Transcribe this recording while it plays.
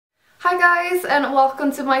Hi guys, and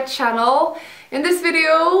welcome to my channel. In this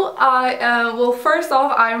video, well, first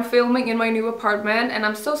off, I'm filming in my new apartment and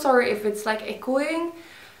I'm so sorry if it's like echoing.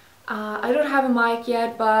 I don't have a mic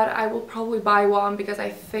yet, but I will probably buy one because I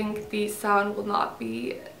think the sound will not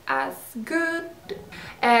be as good.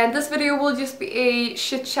 And this video will just be a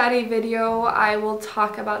chit-chatty video. I will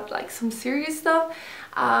talk about like some serious stuff.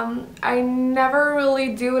 I never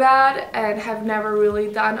really do that and have never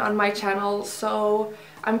really done on my channel, so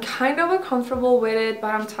I'm kind of uncomfortable with it,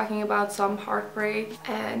 but I'm talking about some heartbreak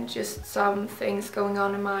and just some things going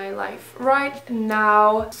on in my life right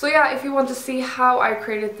now. So yeah, if you want to see how I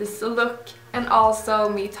created this look and also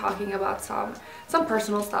me talking about some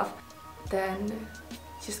personal stuff, then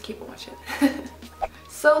just keep watching.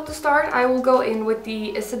 So to start, I will go in with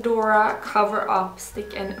the Isadora Cover Up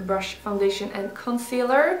Stick and Brush Foundation and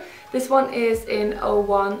Concealer. This one is in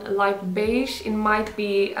 01 Light Beige. It might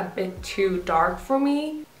be a bit too dark for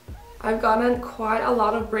me. I've gotten quite a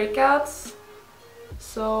lot of breakouts,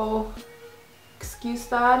 so excuse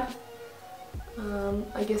that.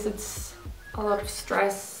 I guess it's a lot of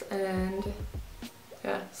stress and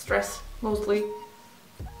yeah, stress mostly.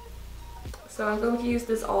 So I'm going to use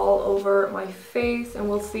this all over my face and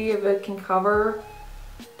we'll see if it can cover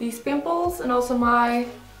these pimples and also my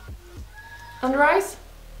under eyes.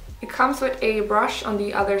 It comes with a brush on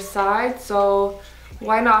the other side, so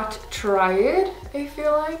why not try it, I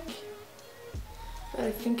feel like. But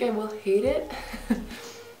I think I will hate it.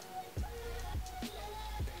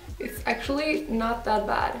 It's actually not that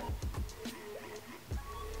bad.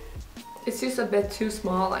 It's just a bit too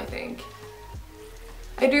small, I think.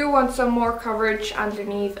 I do want some more coverage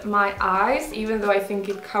underneath my eyes, even though I think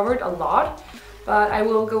it covered a lot. But I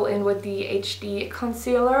will go in with the HD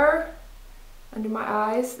concealer under my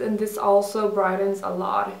eyes, and this also brightens a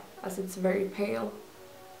lot as it's very pale.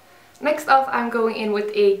 Next up, I'm going in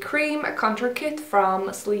with a cream contour kit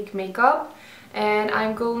from Sleek Makeup, and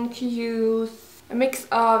I'm going to use a mix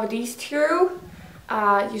of these two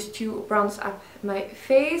just to bronze up my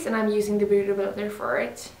face, and I'm using the Beauty Blender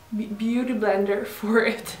for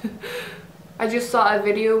it. I just saw a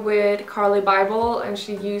video with Carly Bible and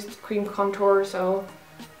she used cream contour, so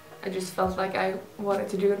I just felt like I wanted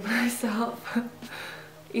to do it myself.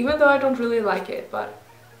 Even though I don't really like it, but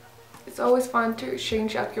it's always fun to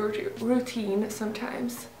change up your routine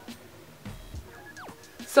sometimes.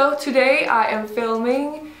 So today I am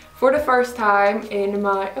filming for the first time in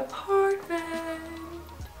my apartment.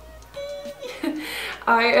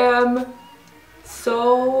 I am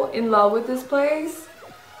so in love with this place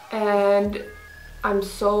and I'm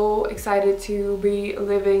so excited to be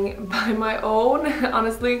living by my own.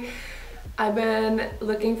 Honestly, I've been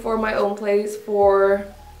looking for my own place for,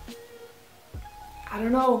 I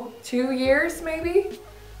don't know, 2 years maybe.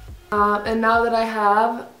 And now that I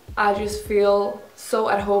have, I just feel so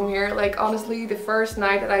at home here. Like honestly, the first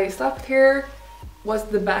night that I slept here was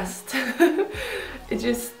the best. It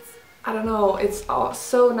just, I don't know, it's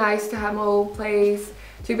so nice to have my own place,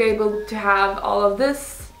 to be able to have all of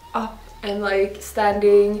this up and like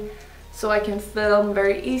standing so I can film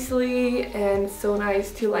very easily, and it's so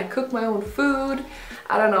nice to like cook my own food.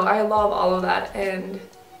 I don't know, I love all of that, and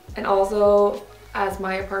also as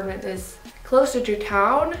my apartment is closer to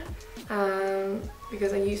town,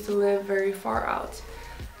 because I used to live very far out,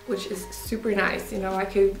 which is super nice. You know, I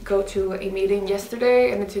could go to a meeting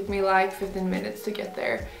yesterday and it took me like 15 minutes to get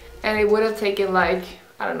there. And it would have taken like,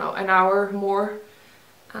 I don't know, an hour more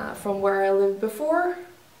from where I lived before.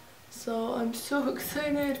 So I'm so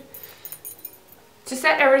excited. To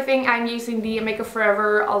set everything, I'm using the Makeup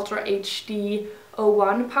Forever Ultra HD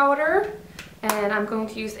 01 powder. And I'm going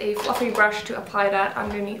to use a fluffy brush to apply that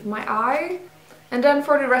underneath my eye. And then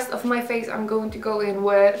for the rest of my face, I'm going to go in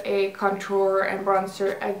with a contour and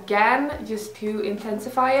bronzer again, just to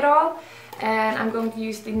intensify it all. And I'm going to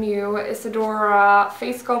use the new Isadora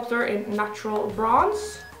Face Sculptor in Natural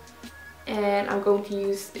Bronze. And I'm going to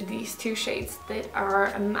use these two shades that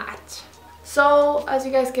are matte. So as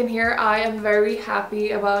you guys can hear, I am very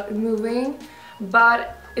happy about moving.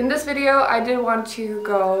 But in this video, I did want to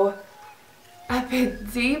go a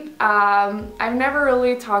bit deep. I've never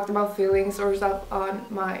really talked about feelings or stuff on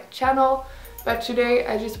my channel. But today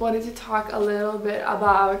I just wanted to talk a little bit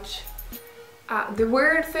about the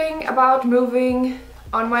weird thing about moving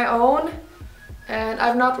on my own, and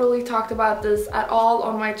I've not really talked about this at all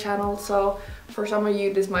on my channel, so for some of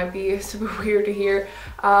you this might be super weird to hear,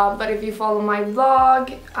 but if you follow my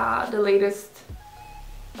vlog, the latest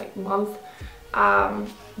like month,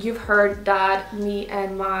 you've heard that me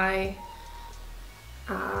and my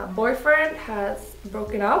boyfriend has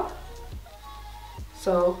broken up.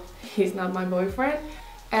 So he's not my boyfriend.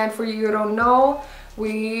 And for you who don't know,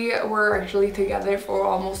 we were actually together for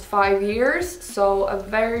almost 5 years, so a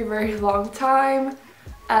very, very long time,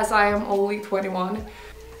 as I am only 21.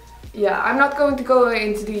 Yeah, I'm not going to go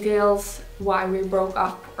into details why we broke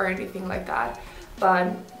up or anything like that,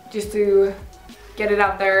 but just to get it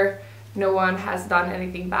out there, no one has done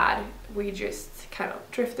anything bad. We just kind of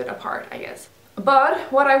drifted apart, I guess. But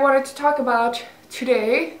what I wanted to talk about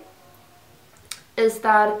today is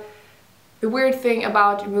that the weird thing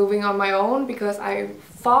about moving on my own, because I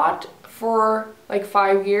thought for like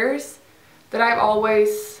 5 years that I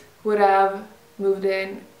always would have moved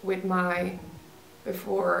in with my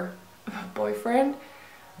before boyfriend.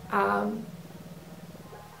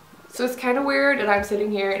 So it's kind of weird that I'm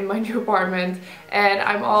sitting here in my new apartment and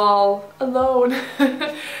I'm all alone.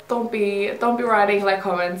 Don't be writing like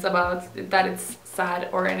comments about that it's sad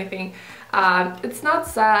or anything. It's not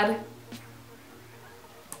sad,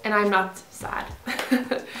 and I'm not sad.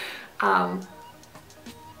 Kind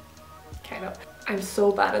of. I'm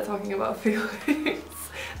so bad at talking about feelings.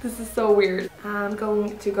 This is so weird. I'm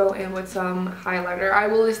going to go in with some highlighter. I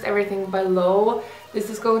will list everything below. This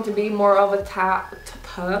is going to be more of a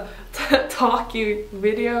talky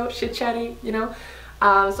video, chit-chatty, you know.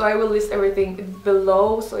 So I will list everything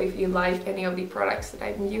below, so if you like any of the products that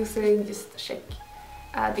I'm using, just check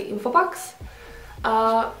the info box.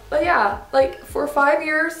 But yeah, like for 5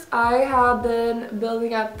 years I have been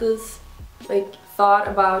building up this like thought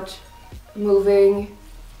about moving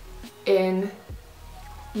in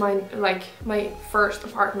my first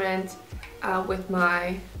apartment with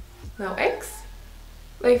my now ex.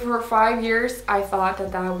 Like for 5 years I thought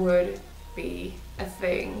that that would be a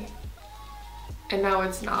thing, and now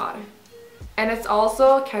it's not. And it's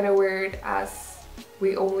also kind of weird as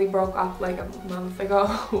we only broke up like a month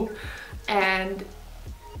ago and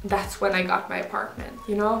that's when I got my apartment,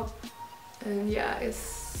 you know? And yeah,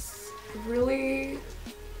 it's really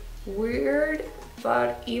weird,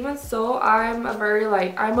 but even so, I'm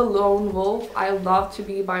a lone wolf. I love to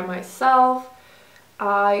be by myself.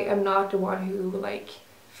 I am not the one who like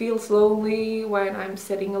feels lonely when I'm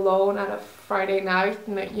sitting alone at a Friday night,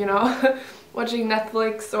 you know, watching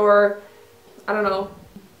Netflix or I don't know.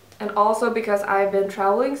 And also because I've been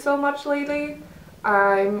traveling so much lately,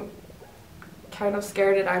 I'm kind of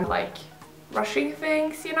scared that I'm like rushing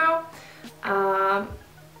things, you know,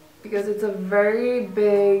 because it's a very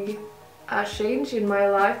big change in my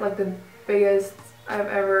life, like the biggest I've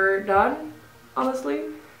ever done, honestly.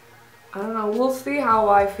 I don't know, we'll see how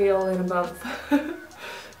I feel in a month.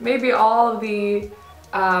 Maybe all of the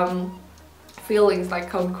feelings like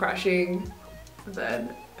come crashing,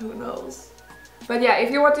 then who knows. But yeah,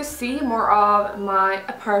 if you want to see more of my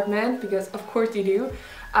apartment, because of course you do,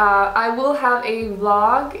 I will have a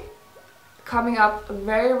vlog coming up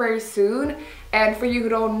very, very soon. And for you who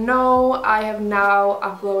don't know, I have now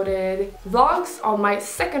uploaded vlogs on my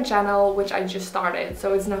second channel, which I just started.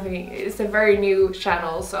 So it's nothing, it's a very new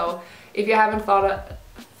channel. So if you haven't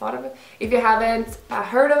if you haven't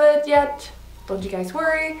heard of it yet, don't you guys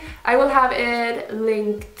worry. I will have it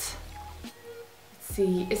linked. Let's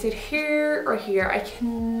see, is it here or here? I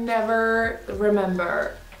can never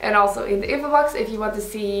remember. And also in the info box, if you want to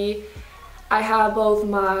see, I have both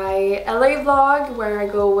my LA vlog where I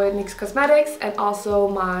go with NYX Cosmetics and also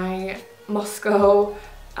my Moscow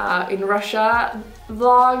in Russia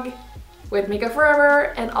vlog with Makeup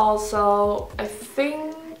Forever, and also I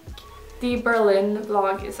think the Berlin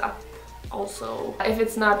vlog is up also. If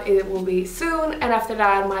it's not, it will be soon, and after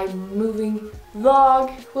that my moving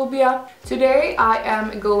vlog will be up. Today I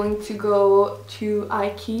am going to go to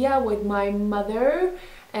IKEA with my mother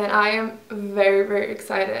and I am very, very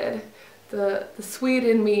excited. The Swede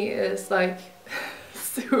in me is like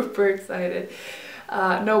super excited.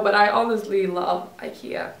 No, but I honestly love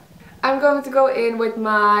IKEA. I'm going to go in with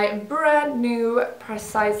my brand new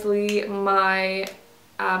Precisely My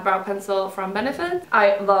brow pencil from Benefit.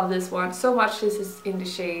 I love this one so much. This is in the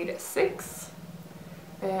shade 6.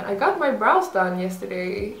 And I got my brows done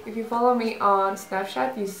yesterday. If you follow me on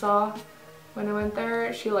Snapchat, you saw when I went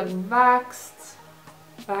there, she like waxed,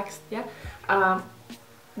 yeah.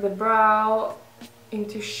 The brow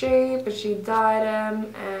into shape, but she dyed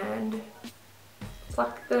them and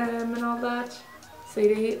plucked them and all that. So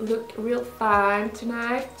they look real fine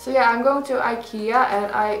tonight. So yeah, I'm going to IKEA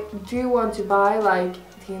and I do want to buy like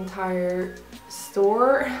the entire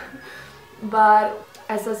store. But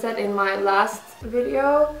as I said in my last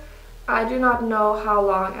video, I do not know how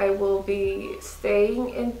long I will be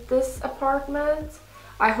staying in this apartment.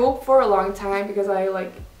 I hope for a long time because I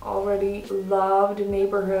like already love the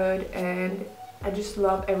neighborhood and I just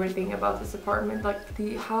love everything about this apartment. Like,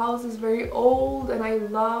 the house is very old and I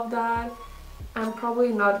love that. I'm probably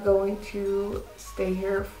not going to stay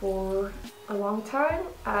here for a long time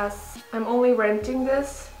as I'm only renting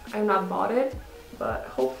this. I've not bought it, but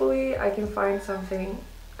hopefully I can find something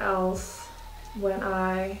else when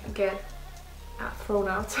I get thrown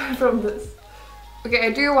out from this. Okay,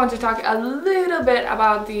 I do want to talk a little bit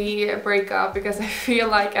about the breakup because I feel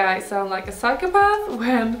like I sound like a psychopath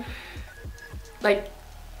when, like,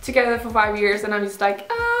 together for 5 years and I'm just like,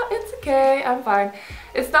 it's okay, I'm fine.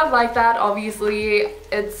 It's not like that, obviously.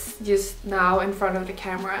 It's just now in front of the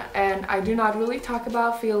camera and I do not really talk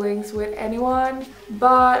about feelings with anyone,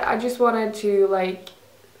 but I just wanted to, like,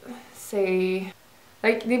 say,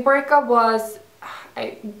 like, the breakup was,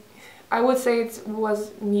 I would say it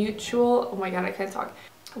was mutual. Oh my god, I can't talk.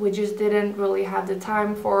 We just didn't really have the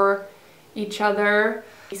time for each other.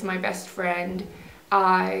 He's my best friend.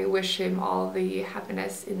 I wish him all the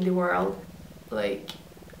happiness in the world. Like,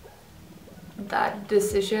 that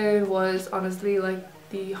decision was honestly like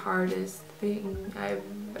the hardest thing I've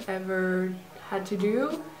ever had to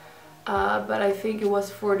do. But I think it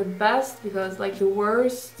was for the best because, like, the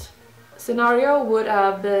worst scenario would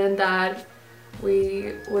have been that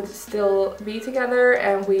we would still be together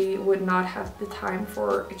and we would not have the time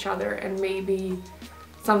for each other and maybe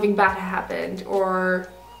something bad happened, or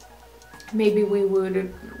maybe we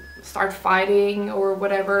would start fighting or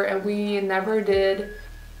whatever, and we never did,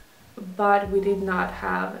 but we did not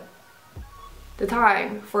have the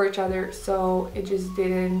time for each other, so it just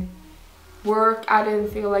didn't work. I didn't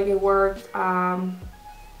feel like it worked.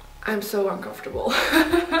 I'm so uncomfortable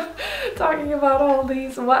talking about all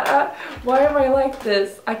these. Why am I like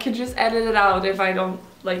this? I could just edit it out if I don't,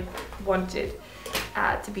 like, want it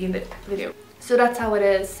to be in the video. So that's how it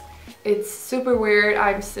is. It's super weird.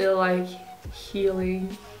 I'm still, like,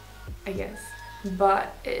 healing, I guess.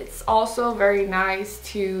 But it's also very nice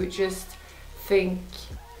to just think,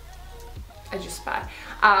 to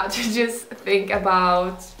just think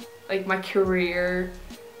about, like, my career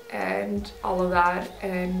and all of that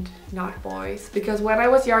and not boys, because when I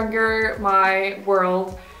was younger my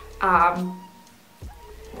world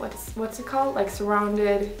what's it called, like,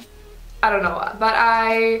 surrounded, I don't know, but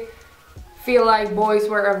I feel like boys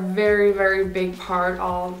were a very, very big part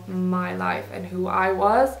of my life and who I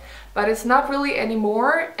was, but it's not really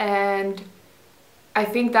anymore. And I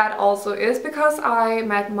think that also is because I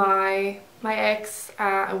met my ex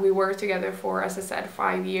and we were together for, as I said,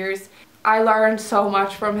 5 years. I learned so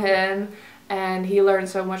much from him and he learned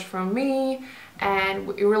so much from me, and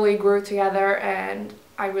we really grew together, and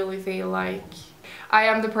I really feel like I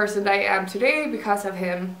am the person that I am today because of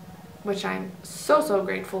him, which I'm so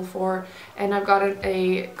grateful for. And I've gotten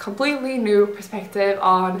a completely new perspective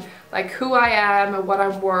on, like, who I am and what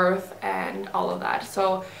I'm worth and all of that.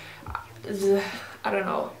 So I don't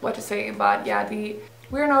know what to say, but yeah,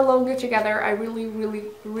 we're no longer together. I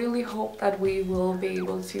really hope that we will be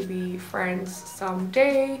able to be friends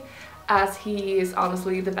someday, as he is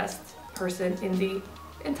honestly the best person in the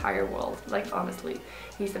entire world. Like, honestly,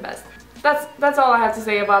 he's the best. That's all I have to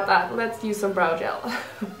say about that. Let's use some brow gel.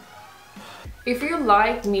 If you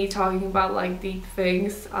like me talking about, like, deep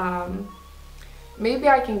things, maybe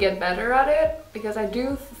I can get better at it, because I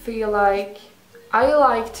do feel like I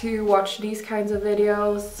like to watch these kinds of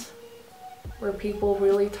videos where people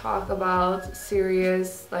really talk about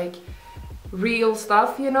serious, like, real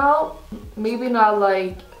stuff, you know? Maybe not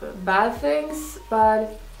like bad things,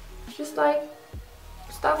 but just like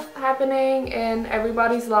stuff happening in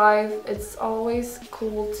everybody's life. It's always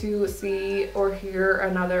cool to see or hear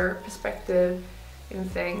another perspective in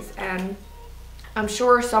things, and I'm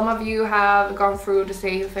sure some of you have gone through the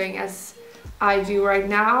same thing as I do right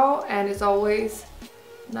now, and it's always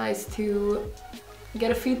nice to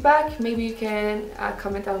get a feedback. Maybe you can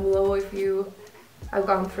comment down below if you have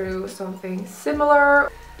gone through something similar.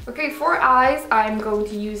 Okay, for eyes, I'm going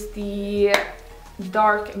to use the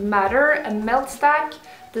Dark Matter Melt Stack.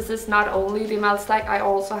 This is not only the melt stack, I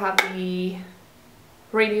also have the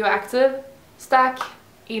radioactive stack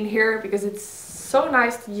in here because it's so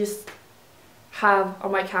nice to just have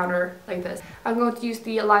on my counter like this. I'm going to use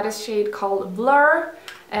the lightest shade called Blur,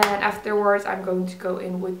 and afterwards I'm going to go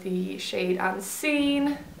in with the shade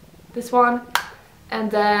Unseen, this one, and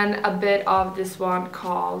then a bit of this one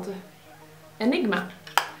called Enigma.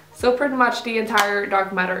 So pretty much the entire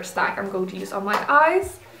Dark Matter stack I'm going to use on my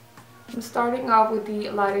eyes. I'm starting off with the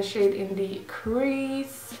lightest shade in the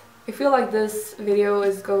crease, I feel like this video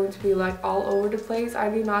is going to be like all over the place. I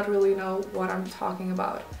do not really know what I'm talking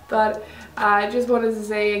about. But I just wanted to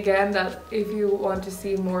say again that if you want to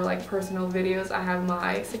see more like personal videos, I have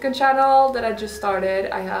my second channel that I just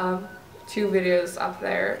started. I have 2 videos up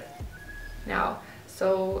there now.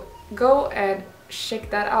 So go and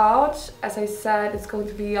check that out. As I said, it's going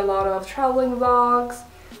to be a lot of traveling vlogs,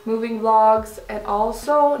 moving vlogs, and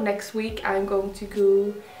also next week I'm going to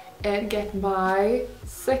go and get my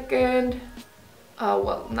second,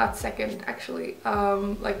 well, not second actually,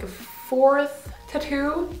 like a 4th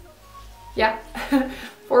tattoo. Yeah,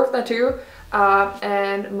 4th tattoo,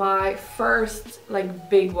 and my first like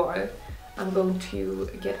big one. I'm going to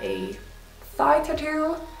get a thigh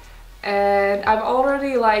tattoo, and I've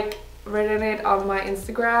already like written it on my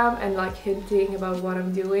Instagram and like hinting about what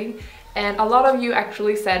I'm doing, and a lot of you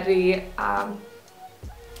actually said the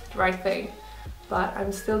right thing, but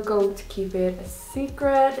I'm still going to keep it a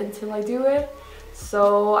secret until I do it.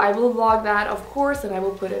 So I will vlog that, of course, and I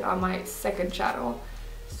will put it on my second channel.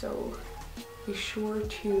 So be sure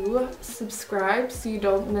to subscribe so you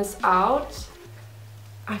don't miss out.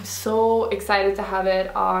 I'm so excited to have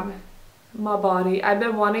it on my body. I've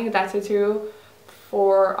been wanting that tattoo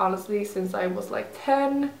for honestly since I was like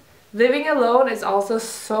 10. Living alone is also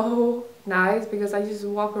so nice because I just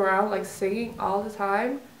walk around like singing all the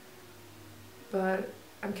time. But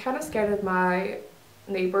I'm kind of scared that my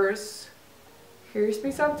neighbors hears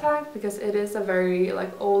me sometimes because it is a very like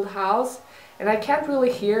old house and I can't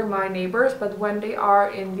really hear my neighbors, but when they are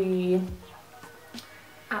in the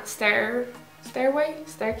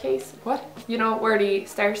staircase, what? You know, where the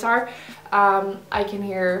stairs are, I can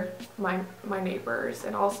hear my neighbors,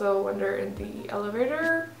 and also when they're in the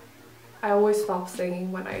elevator, I always stop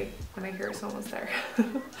singing when I hear someone's there.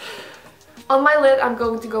 On my lid, I'm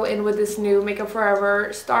going to go in with this new Makeup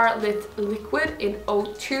Forever Star Lit Liquid in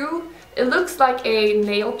 02. It looks like a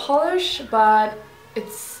nail polish, but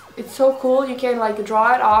it's so cool. You can like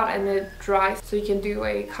draw it on and it dries, so you can do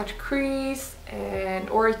a cut crease, and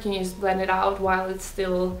or you can just blend it out while it's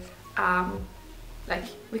still like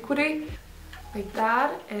liquidy, like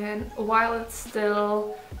that. And while it's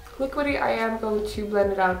still liquidy, I am going to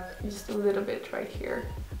blend it out just a little bit right here.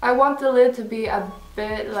 I want the lid to be a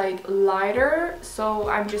bit like lighter, so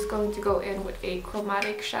I'm just going to go in with a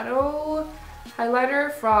Chromatic shadow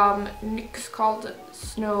highlighter from Nyx called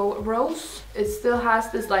Snow Rose. It still has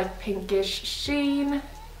this like pinkish sheen,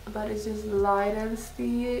 but it just lightens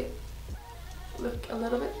the look a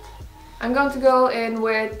little bit. I'm going to go in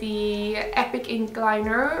with the Epic Ink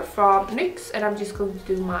Liner from Nyx, and I'm just going to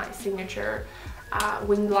do my signature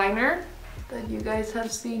wing liner that you guys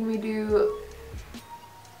have seen me do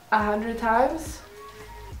 100 times.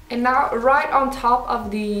 And now right on top of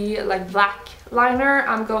the like black liner,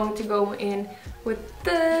 I'm going to go in with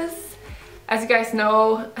this. As you guys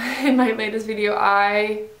know, in my latest video,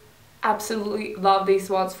 I absolutely love these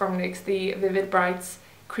ones from NYX, the Vivid Brights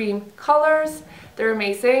cream colors. They're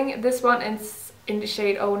amazing. This one is in the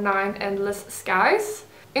shade 09 Endless Skies.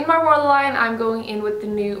 In my waterline, I'm going in with the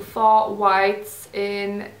new Fall Whites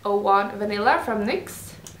in 01 Vanilla from NYX.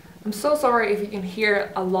 I'm so sorry if you can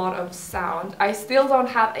hear a lot of sound. I still don't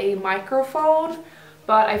have a microphone,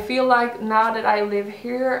 but I feel like now that I live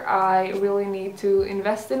here, I really need to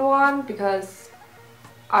invest in one because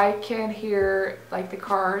I can hear like the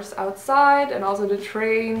cars outside and also the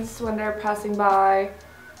trains when they're passing by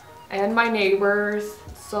and my neighbors.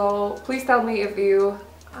 So please tell me if you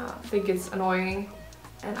think it's annoying,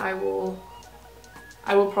 and I will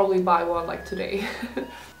probably buy one like today.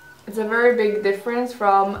 It's a very big difference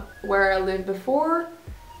from where I lived before,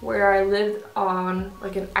 where I lived on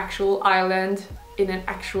like an actual island in an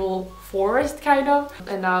actual forest kind of,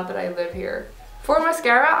 and now that I live here. For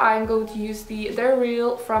mascara, I'm going to use the They're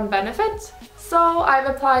Real from Benefit. So I've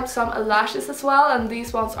applied some lashes as well, and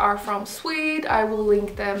these ones are from Swede. I will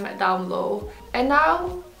link them down below. And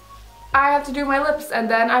now I have to do my lips and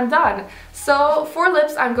then I'm done. So for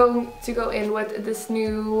lips, I'm going to go in with this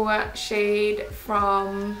new shade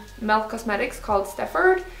from Melt Cosmetics called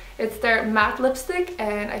Stefford. It's their matte lipstick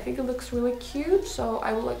and I think it looks really cute, so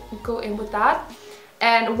I will go in with that.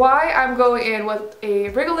 And why I'm going in with a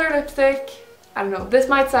regular lipstick, I don't know, this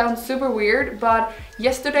might sound super weird, but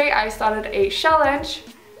yesterday I started a challenge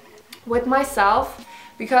with myself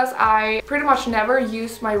because I pretty much never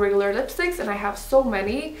use my regular lipsticks, and I have so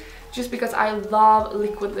many just because I love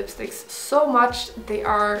liquid lipsticks so much. They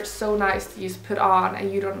are so nice to just put on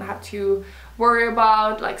and you don't have to worry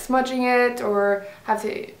about like smudging it or have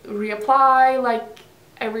to reapply like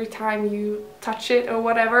every time you touch it or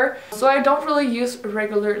whatever. So I don't really use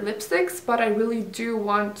regular lipsticks, but I really do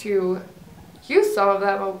want to use some of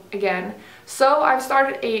them again. So I've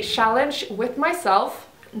started a challenge with myself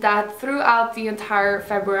that throughout the entire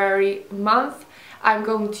February month I'm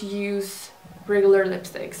going to use regular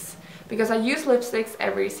lipsticks, because I use lipsticks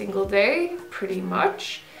every single day pretty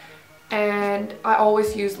much, and I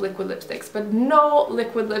always use liquid lipsticks, but no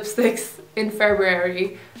liquid lipsticks in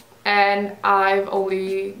February, and I've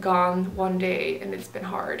only gone one day and it's been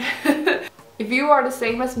hard. If you are the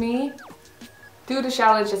same as me, do the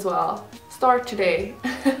challenge as well. Start today.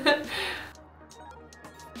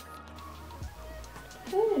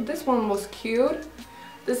 Ooh, this one was cute.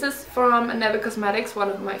 This is from Neve Cosmetics, one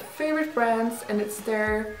of my favorite brands, and it's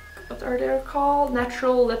their, what are they called?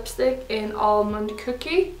 Natural lipstick in almond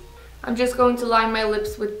cookie. I'm just going to line my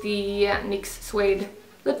lips with the NYX Suede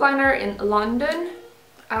lip liner in London.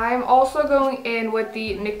 I'm also going in with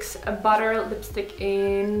the NYX Butter lipstick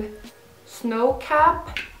in Snow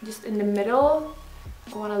Cap, just in the middle.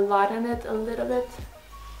 I want to lighten it a little bit.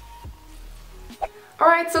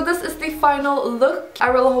 Alright, so this is the final look. I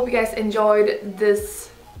really hope you guys enjoyed this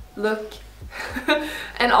look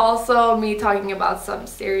and also me talking about some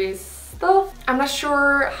serious stuff. I'm not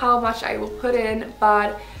sure how much I will put in,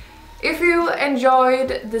 but if you enjoyed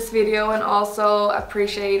this video and also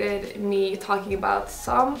appreciated me talking about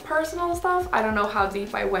some personal stuff, I don't know how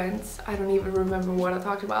deep I went, I don't even remember what I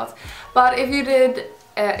talked about, but if you did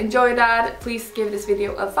enjoy that, please give this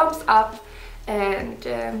video a thumbs up, and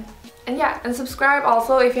yeah, and subscribe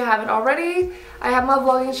also if you haven't already. I have my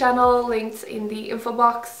vlogging channel linked in the info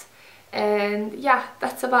box, and yeah,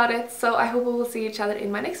 that's about it. So I hope we will see each other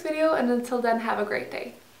in my next video, and until then, have a great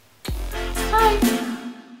day.